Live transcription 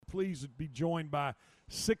pleased to be joined by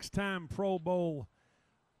six-time Pro Bowl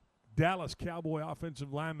Dallas Cowboy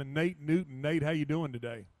offensive lineman Nate Newton. Nate, how you doing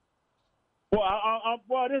today? Well,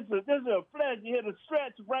 boy, this is a pleasure here to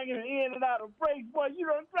Stretch, bringing it in and out of breaks. Boy, you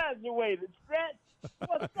done graduated, Stretch.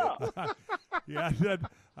 What's up? Yeah,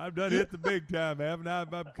 I've done hit the big time, haven't I?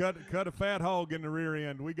 I've cut a fat hog in the rear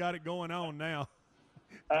end. We got it going on now.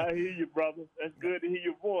 I hear you, brother. That's good to hear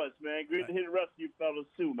your voice, man. Good to hear the rest of you fellas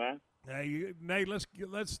too, man. Hey, Nate,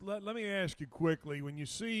 let me ask you quickly. When you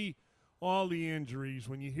see all the injuries,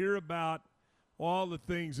 when you hear about all the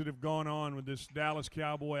things that have gone on with this Dallas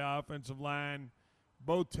Cowboy offensive line,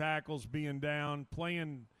 both tackles being down,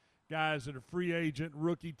 playing guys that are free agent,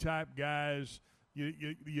 rookie-type guys.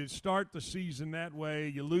 You start the season that way.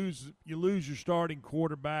 You lose your starting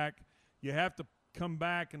quarterback. You have to come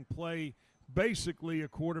back and play basically a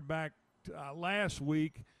quarterback last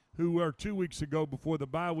week or 2 weeks ago before the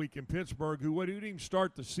bye week in Pittsburgh who didn't even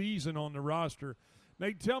start the season on the roster.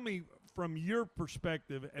 Nate, tell me, from your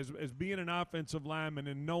perspective as being an offensive lineman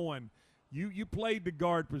and knowing you played the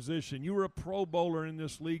guard position, you were a Pro Bowler in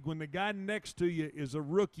this league. When the guy next to you is a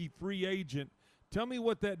rookie free agent, tell me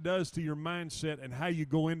what that does to your mindset and how you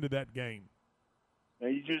go into that game.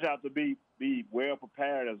 And you just have to be well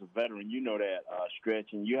prepared as a veteran. You know that,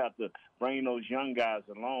 Stretch, and you have to bring those young guys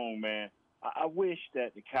along, man. I wish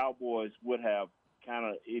that the Cowboys would have kind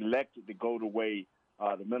of elected to go the way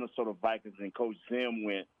the Minnesota Vikings and Coach Zim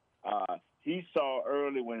went. He saw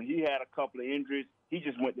early when he had a couple of injuries, he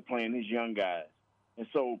just went to playing his young guys. And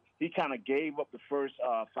so he kind of gave up the first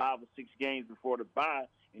 5 or 6 games before the bye,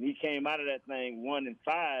 and he came out of that thing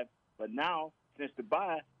 1-5. But now, since the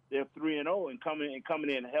bye, they're 3-0 and coming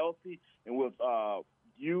in healthy and with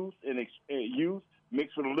youth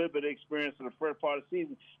mixed with a little bit of experience in the first part of the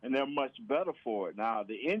season, and they're much better for it. Now,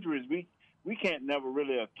 the injuries, we can't never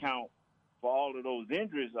really account for all of those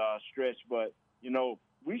injuries, Stretch, but,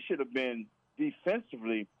 we should have been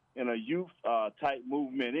defensively in a youth-type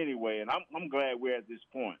movement anyway, and I'm glad we're at this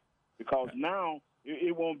point because now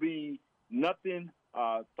it won't be nothing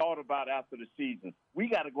thought about after the season. We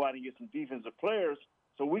got to go out and get some defensive players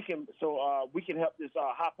so we can help this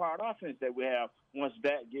high-powered offense that we have once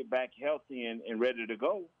that get back healthy and ready to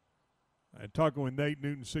go. Talking with Nate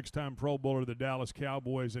Newton, six-time Pro Bowler of the Dallas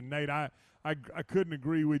Cowboys. And, Nate, I couldn't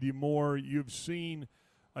agree with you more. You've seen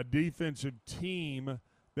a defensive team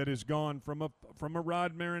that has gone from a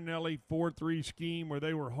Rod Marinelli 4-3 scheme where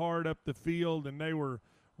they were hard up the field and they were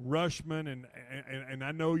rushman, and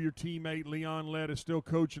I know your teammate Leon Lett is still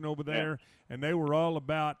coaching over there, and they were all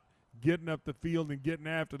about getting up the field and getting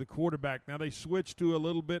after the quarterback. Now they switched to a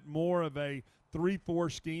little bit more of a 3-4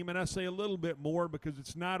 scheme, and I say a little bit more because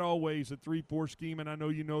it's not always a 3-4 scheme, and I know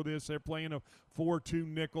you know this. They're playing a 4-2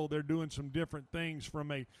 nickel. They're doing some different things from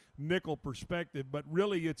a nickel perspective, but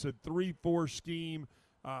really it's a 3-4 scheme.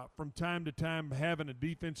 From time to time, having a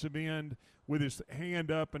defensive end with his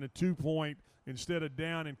hand up and a 2-point instead of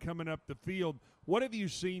down and coming up the field. What have you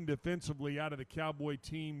seen defensively out of the Cowboy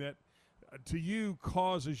team that, to you,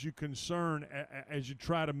 causes you concern as you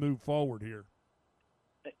try to move forward here?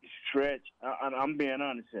 Stretch, I'm being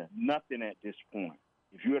honest here, nothing at this point.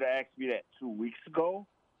 If you would have asked me that 2 weeks ago,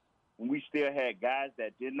 when we still had guys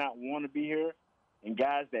that did not want to be here and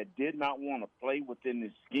guys that did not want to play within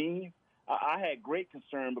this scheme, I had great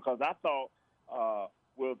concern because I thought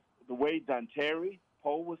with the way Dontari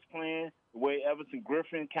Poe was playing, the way Everson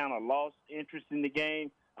Griffin kind of lost interest in the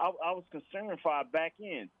game, I was concerned for our back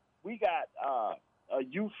end. We got a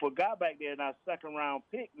youthful guy back there in our second-round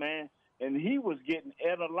pick, man, and he was getting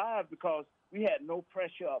ate alive because we had no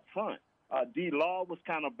pressure up front. D-Law was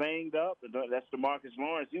kind of banged up. That's DeMarcus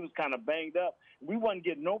Lawrence. He was kind of banged up. We wasn't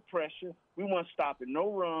getting no pressure. We wasn't stopping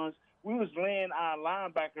no runs. We was laying our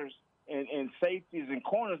linebackers and safeties and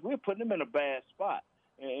corners. We were putting them in a bad spot.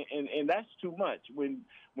 And that's too much. When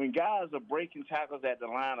guys are breaking tackles at the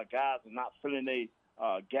line or guys are not filling their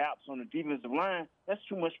gaps on the defensive line, that's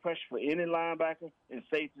too much pressure for any linebacker and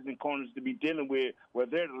safeties and corners to be dealing with where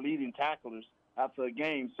they're the leading tacklers after a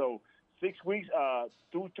game. So 3 weeks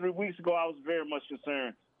ago, I was very much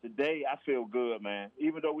concerned. Today, I feel good, man.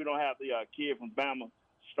 Even though we don't have the kid from Bama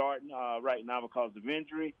starting right now because of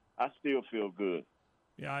injury, I still feel good.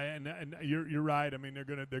 Yeah, and you're right. I mean,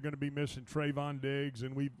 they're gonna be missing Trayvon Diggs,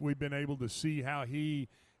 and we've been able to see how he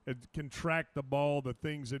can track the ball, the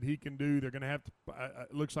things that he can do. They're gonna have to.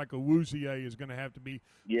 It looks like Awuzie is gonna have to be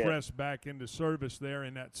pressed back into service there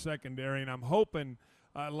in that secondary, and I'm hoping,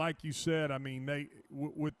 like you said, I mean,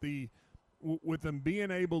 with them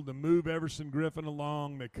being able to move Everson Griffin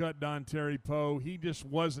along, they cut Dontari Poe. He just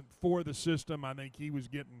wasn't for the system. I think he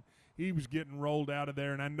he was getting rolled out of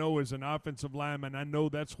there. And I know as an offensive lineman, I know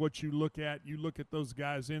that's what you look at. You look at those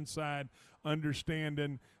guys inside,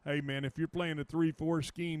 understanding, hey, man, if you're playing a 3-4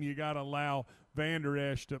 scheme, you got to allow Vander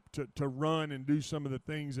Esch to run and do some of the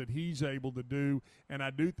things that he's able to do. And I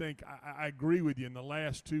do think I agree with you. In the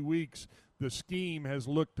last 2 weeks, the scheme has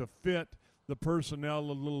looked to fit the personnel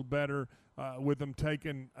a little better, with them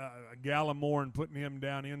taking Gallimore and putting him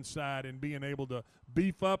down inside and being able to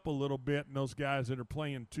beef up a little bit in those guys that are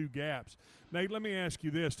playing two gaps. Nate, let me ask you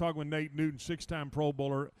this. Talking with Nate Newton, 6-time Pro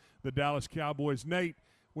Bowler, the Dallas Cowboys. Nate,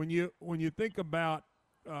 when you think about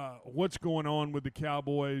what's going on with the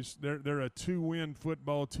Cowboys, they're a 2-win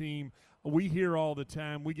football team. We hear all the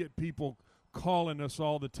time. We get people calling us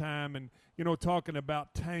all the time and, talking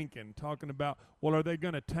about tanking, talking about, well, are they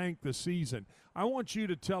going to tank the season? I want you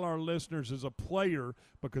to tell our listeners as a player,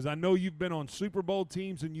 because I know you've been on Super Bowl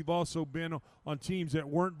teams and you've also been on teams that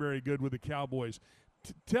weren't very good with the Cowboys.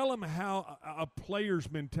 Tell them how a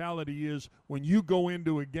player's mentality is when you go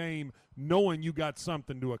into a game knowing you got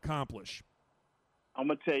something to accomplish. I'm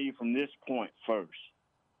going to tell you from this point first.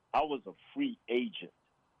 I was a free agent.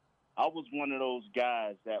 I was one of those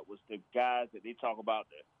guys that was the guys that they talk about,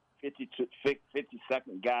 the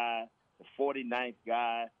 52nd guy, the 49th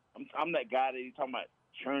guy. I'm that guy that you talking about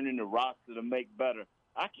churning the roster to make better.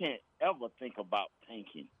 I can't ever think about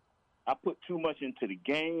tanking. I put too much into the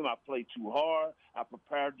game. I play too hard. I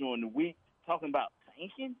prepare during the week. Talking about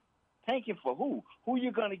tanking? Tanking for who? Who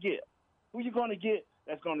you going to get? Who you going to get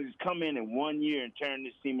that's going to just come in 1 year and turn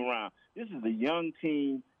this team around? This is a young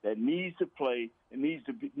team that needs to play and needs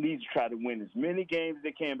to try to win as many games as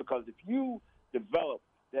they can, because if you develop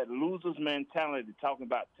that loser's mentality talking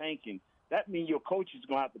about tanking, that means your coaches are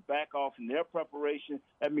going to have to back off in their preparation.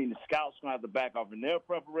 That means the scouts are going to have to back off in their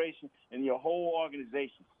preparation, and your whole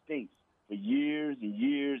organization stinks for years and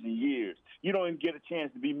years and years. You don't even get a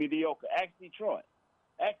chance to be mediocre. Ask Detroit.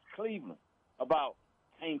 Ask Cleveland about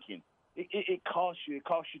tanking. It costs you. It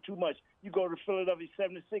costs you too much. You go to the Philadelphia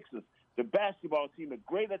 76ers, the basketball team, the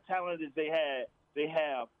greater talent as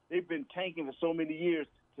they've been tanking for so many years,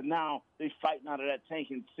 to now they fighting out of that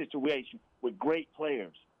tanking situation with great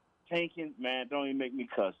players. Tanking, man, don't even make me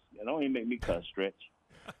cuss. Don't even make me cuss, Stretch.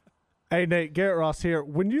 Hey, Nate, Garrett Ross here.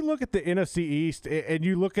 When you look at the NFC East and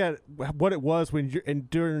you look at what it was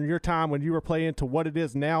during your time when you were playing to what it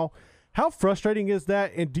is now, how frustrating is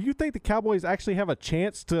that? And do you think the Cowboys actually have a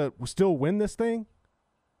chance to still win this thing?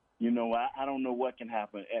 I don't know what can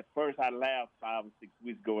happen. At first, I laughed 5 or 6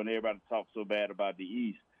 weeks ago, and everybody talked so bad about the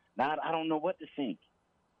East. Now, I don't know what to think.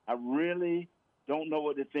 I really don't know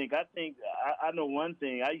what to think. I know one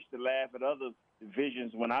thing. I used to laugh at other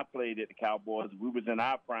divisions when I played at the Cowboys. We was in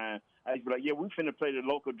our prime. I used to be like, yeah, we finna play the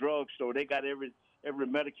local drugstore. They got every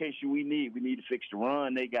medication we need. We need to fix the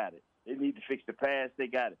run. They got it. They need to fix the pass. They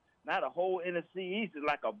got it. Now the whole NFC East is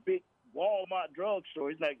like a big Walmart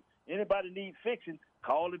drugstore. It's like anybody need fixing,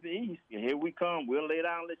 call it the East. And here we come. We'll lay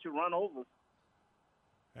down and let you run over.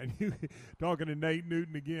 And you talking to Nate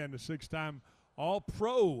Newton again, the 6-time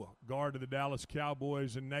All-Pro guard of the Dallas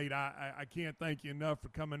Cowboys. And, Nate, I can't thank you enough for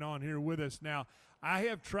coming on here with us. Now, I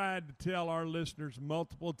have tried to tell our listeners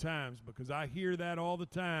multiple times, because I hear that all the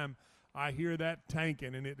time. I hear that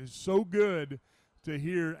tanking, and it is so good to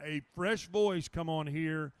hear a fresh voice come on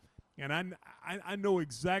here. And I know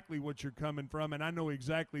exactly what you're coming from, and I know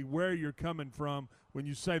exactly where you're coming from when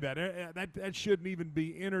you say that. That shouldn't even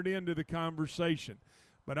be entered into the conversation.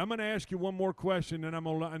 But I'm going to ask you one more question, and I'm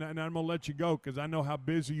going to let you go, because I know how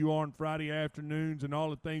busy you are on Friday afternoons and all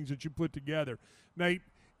the things that you put together. Nate,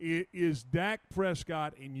 is Dak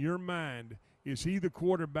Prescott, in your mind, is he the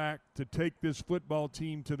quarterback to take this football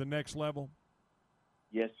team to the next level?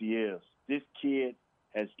 Yes, he is. This kid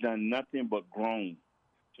has done nothing but grown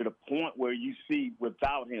to the point where you see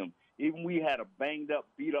without him, even we had a banged-up,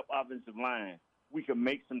 beat-up offensive line, we could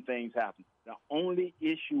make some things happen. The only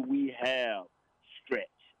issue we have, Stretch,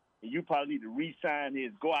 and you probably need to re-sign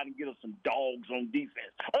his, go out and get us some dogs on defense.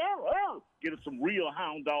 Get us some real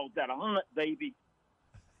hound dogs that'll hunt, baby.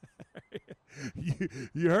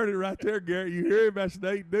 You heard it right there, Garrett. You hear him? That's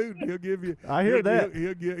Nate Newton. He'll give you. I hear that.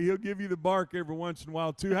 He'll give you the bark every once in a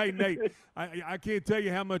while too. Hey, Nate, I can't tell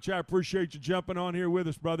you how much I appreciate you jumping on here with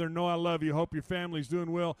us, brother. Know I love you. Hope your family's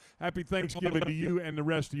doing well. Happy Thanksgiving to you and the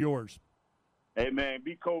rest of yours. Hey, man,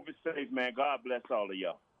 be COVID safe, man. God bless all of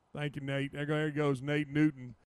y'all. Thank you, Nate. There goes Nate Newton.